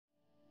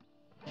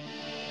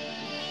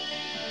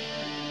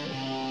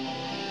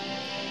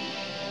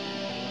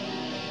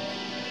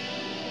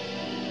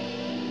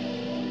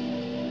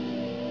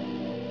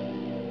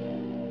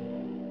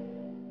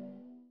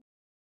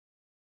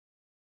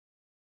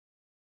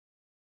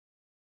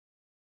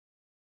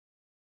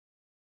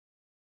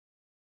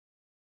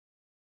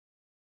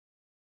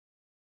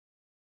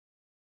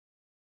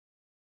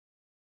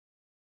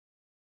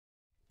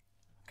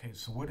Okay,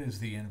 so what is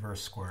the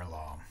inverse square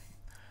law?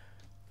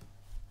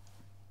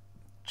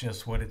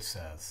 Just what it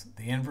says.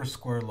 The inverse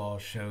square law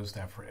shows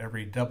that for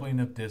every doubling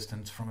of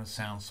distance from a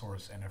sound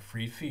source in a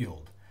free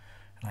field,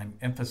 and I'm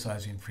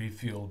emphasizing free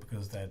field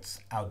because that's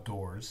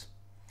outdoors,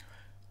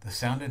 the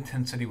sound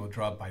intensity will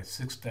drop by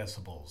 6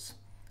 decibels.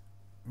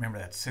 Remember,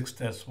 that's 6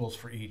 decibels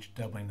for each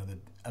doubling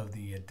of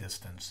the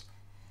distance.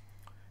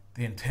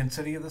 The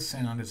intensity of the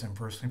sound is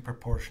inversely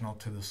proportional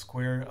to the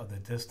square of the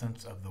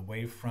distance of the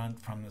wavefront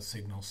from the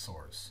signal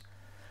source.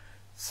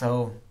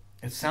 So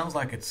it sounds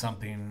like it's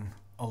something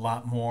a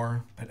lot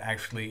more, but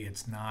actually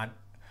it's not.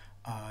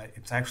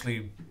 It's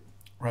actually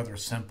rather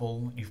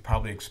simple. You've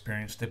probably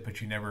experienced it,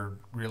 but you never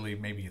really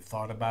maybe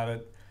thought about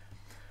it.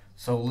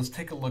 So let's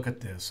take a look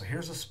at this. So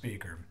here's a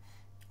speaker.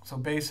 So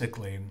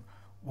basically,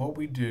 what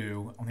we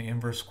do on the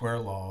inverse square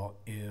law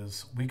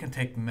is we can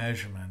take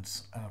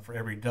measurements for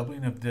every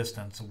doubling of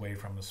distance away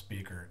from the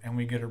speaker, and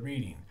we get a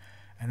reading.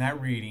 And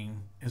that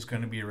reading is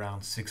going to be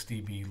around 6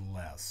 dB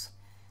less.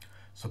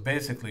 So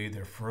basically,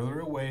 they're further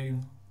away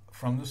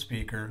from the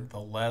speaker, the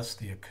less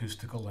the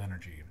acoustical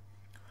energy.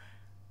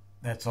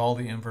 That's all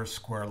the inverse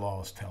square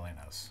law is telling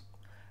us.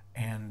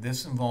 And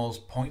this involves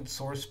point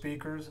source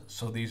speakers,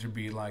 so these would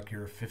be like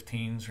your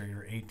 15s or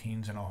your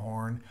 18s in a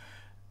horn.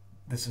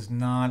 This is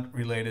not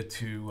related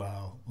to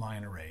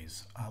line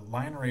arrays.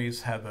 Line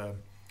arrays have a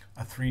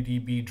 3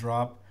 dB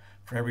drop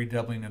for every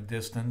doubling of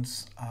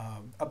distance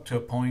up to a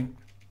point.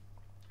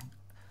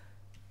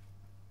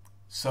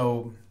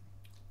 So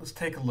let's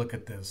take a look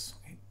at this.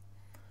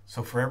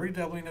 So for every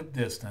doubling of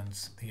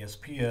distance, the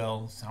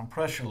SPL, sound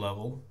pressure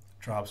level,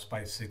 drops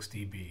by 6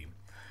 dB.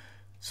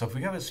 So if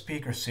we have a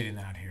speaker sitting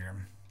out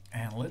here,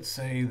 and let's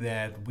say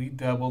that we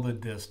double the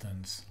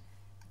distance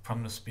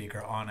from the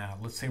speaker on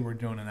out. Let's say we're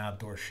doing an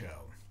outdoor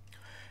show,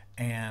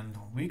 and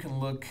we can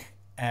look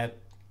at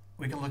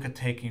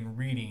taking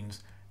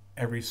readings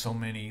every so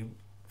many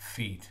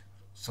feet.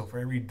 So for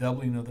every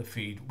doubling of the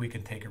feet, we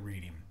can take a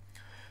reading.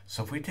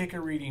 So if we take a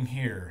reading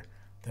here,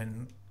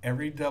 then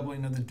every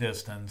doubling of the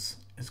distance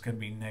is going to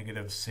be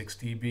negative 6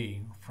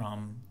 dB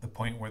from the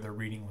point where the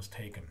reading was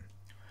taken.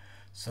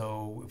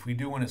 So if we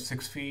do one at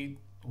 6 feet,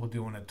 we'll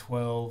do one at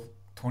 12,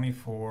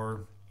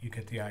 24, you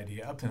get the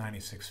idea, up to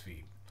 96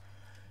 feet.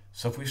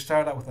 So if we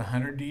start out with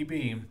 100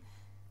 dB,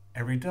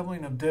 every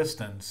doubling of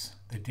distance,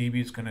 the dB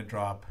is going to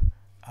drop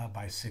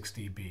by 6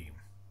 dB.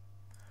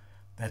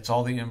 That's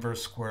all the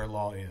inverse square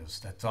law is.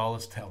 That's all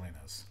it's telling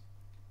us.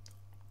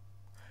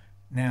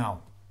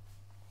 Now,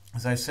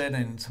 as I said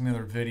in some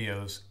other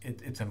videos,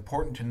 it's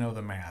important to know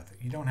the math.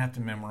 You don't have to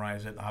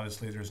memorize it.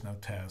 Obviously, there's no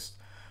test.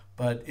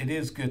 But it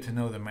is good to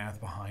know the math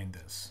behind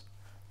this.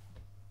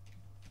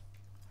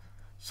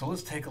 So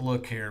let's take a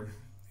look here.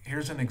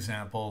 Here's an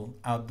example,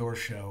 outdoor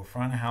show.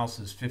 Front of house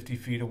is 50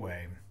 feet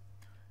away.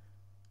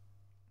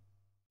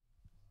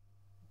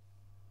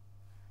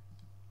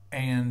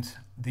 And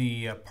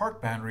the park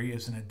boundary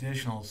is an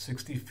additional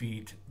 60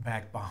 feet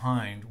back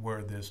behind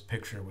where this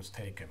picture was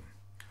taken.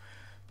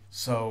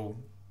 So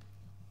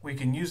we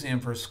can use the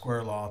inverse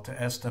square law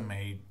to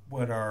estimate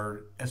what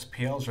our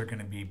SPLs are going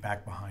to be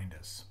back behind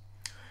us.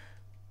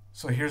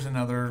 So here's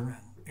another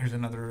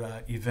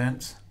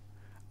event.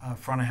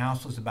 Front of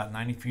house was about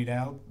 90 feet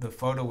out. The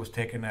photo was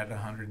taken at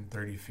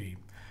 130 feet.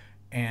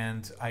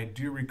 And I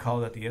do recall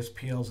that the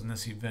SPLs in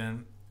this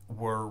event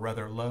were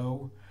rather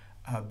low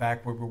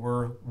back where we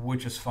were,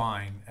 which is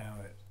fine.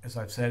 As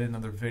I've said in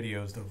other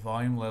videos, the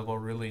volume level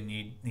really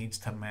needs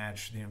to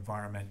match the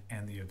environment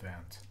and the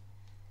event.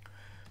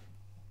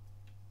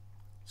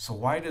 So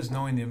why does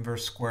knowing the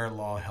inverse square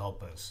law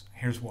help us?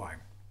 Here's why.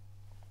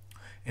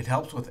 It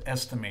helps with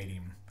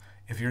estimating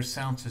if your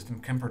sound system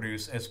can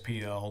produce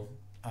SPL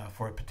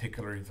for a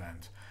particular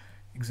event.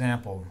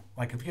 Example,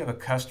 like if you have a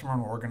customer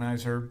and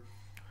organizer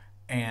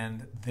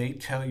and they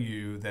tell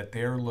you that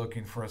they're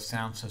looking for a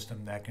sound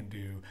system that can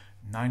do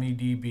 90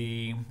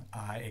 dB,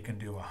 it can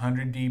do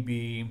 100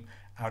 dB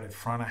out at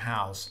front of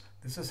house.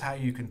 This is how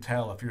you can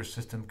tell if your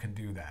system can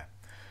do that.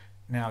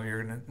 Now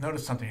you're going to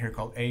notice something here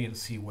called A and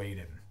C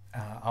weighted.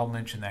 I'll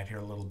mention that here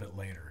a little bit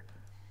later.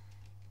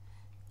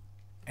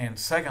 And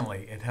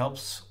secondly, it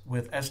helps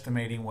with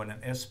estimating what an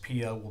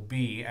SPL will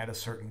be at a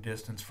certain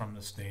distance from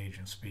the stage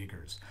and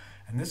speakers.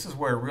 And this is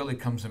where it really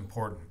comes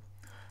important.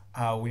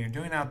 When you're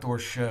doing outdoor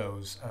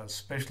shows,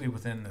 especially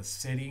within the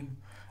city,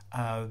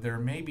 there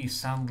may be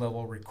sound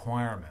level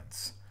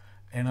requirements.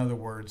 In other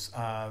words,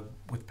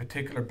 with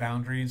particular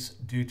boundaries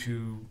due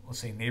to, let's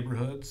say,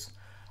 neighborhoods,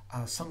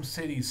 some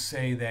cities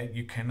say that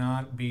you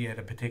cannot be at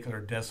a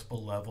particular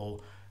decibel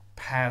level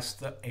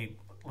past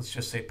let's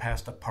just say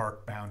past a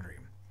park boundary.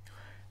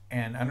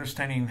 And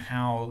understanding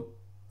how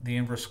the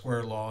inverse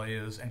square law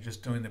is and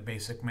just doing the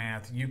basic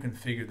math, you can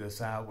figure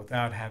this out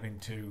without having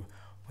to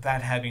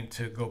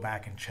go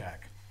back and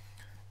check.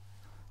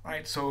 All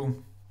right, so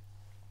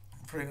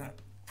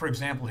for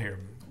example here,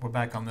 we're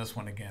back on this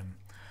one again.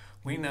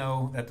 We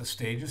know that the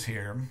stage is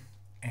here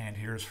and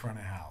here's front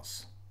of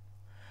house.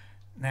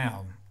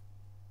 Now,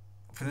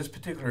 for this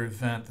particular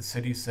event, the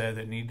city said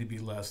it needed to be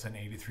less than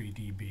 83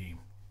 dB,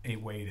 A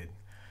weighted.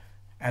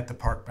 at the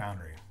park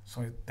boundary.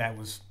 So that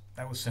was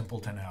simple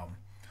to know.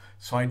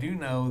 So I do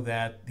know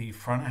that the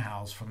front of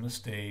house from the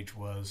stage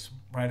was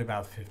right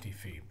about 50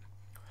 feet.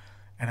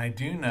 And I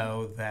do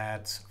know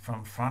that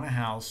from front of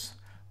house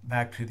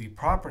back to the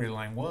property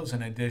line was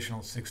an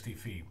additional 60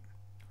 feet.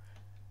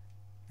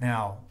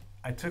 Now,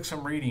 I took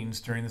some readings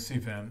during this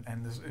event,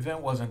 and this event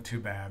wasn't too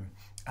bad.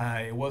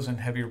 It wasn't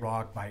heavy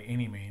rock by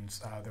any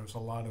means. There was a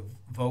lot of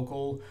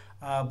vocal,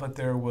 but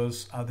there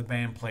was the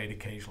band played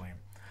occasionally.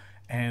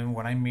 And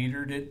when I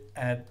metered it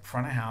at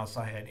front of house,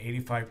 I had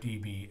 85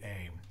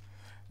 dBA.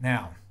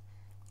 Now,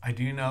 I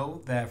do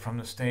know that from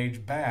the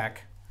stage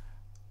back,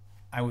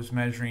 I was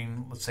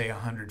measuring, let's say,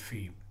 100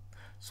 feet.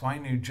 So I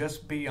knew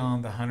just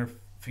beyond the 100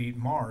 feet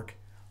mark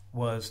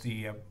was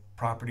the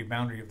property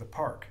boundary of the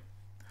park.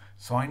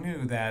 So I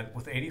knew that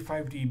with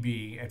 85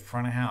 dB at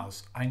front of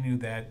house, I knew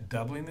that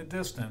doubling the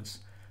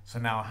distance, so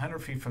now 100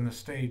 feet from the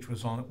stage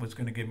was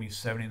going to give me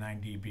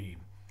 79 dB.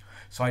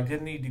 So I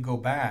didn't need to go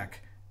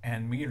back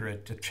and meter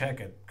it to check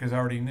it, because I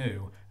already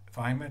knew if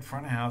I'm at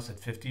front of house at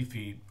 50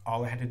 feet,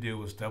 all I had to do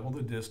was double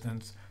the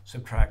distance,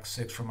 subtract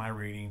 6 from my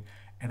reading,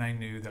 and I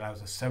knew that I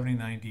was at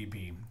 79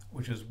 dB,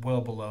 which is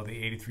well below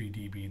the 83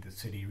 dB the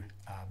city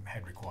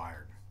had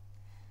required.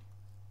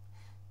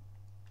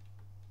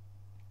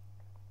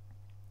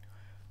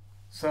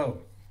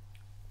 So,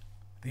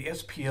 the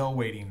SPL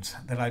weightings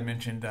that I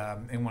mentioned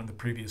in one of the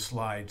previous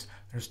slides,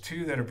 there's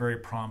two that are very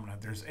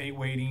prominent. There's A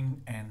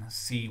weighting and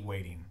C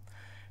weighting.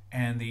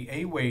 And the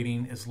A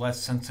weighting is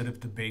less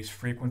sensitive to bass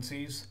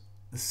frequencies.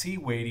 The C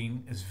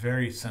weighting is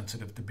very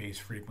sensitive to bass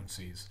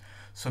frequencies.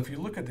 So if you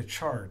look at the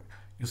chart,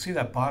 you'll see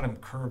that bottom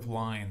curved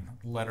line,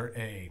 letter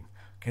A.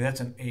 Okay,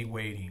 that's an A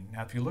weighting.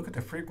 Now if you look at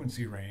the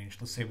frequency range,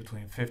 let's say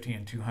between 50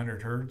 and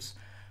 200 hertz,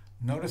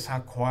 notice how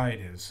quiet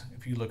it is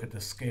if you look at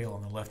the scale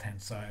on the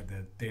left-hand side,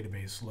 the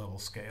database level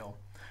scale.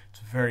 It's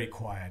very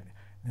quiet.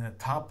 In the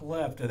top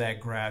left of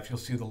that graph, you'll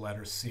see the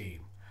letter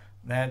C.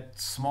 That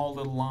small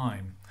little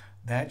line,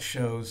 that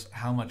shows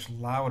how much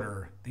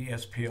louder the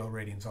SPL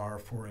ratings are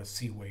for a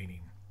C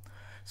weighting.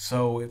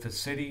 So if a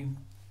city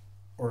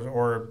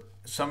or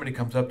somebody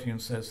comes up to you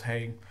and says,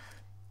 hey,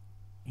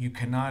 you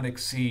cannot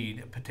exceed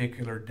a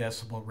particular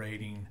decibel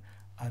rating,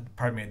 a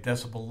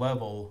decibel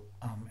level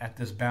at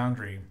this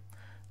boundary,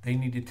 they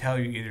need to tell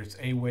you either it's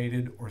A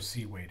weighted or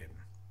C weighted.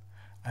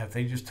 If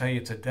they just tell you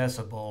it's a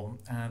decibel,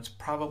 it's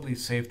probably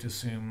safe to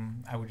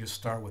assume I would just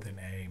start with an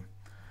A.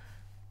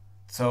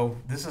 So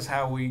this is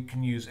how we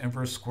can use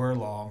inverse square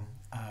law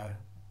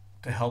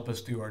to help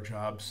us do our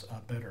jobs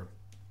better.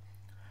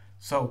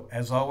 So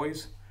as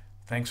always,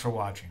 thanks for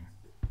watching.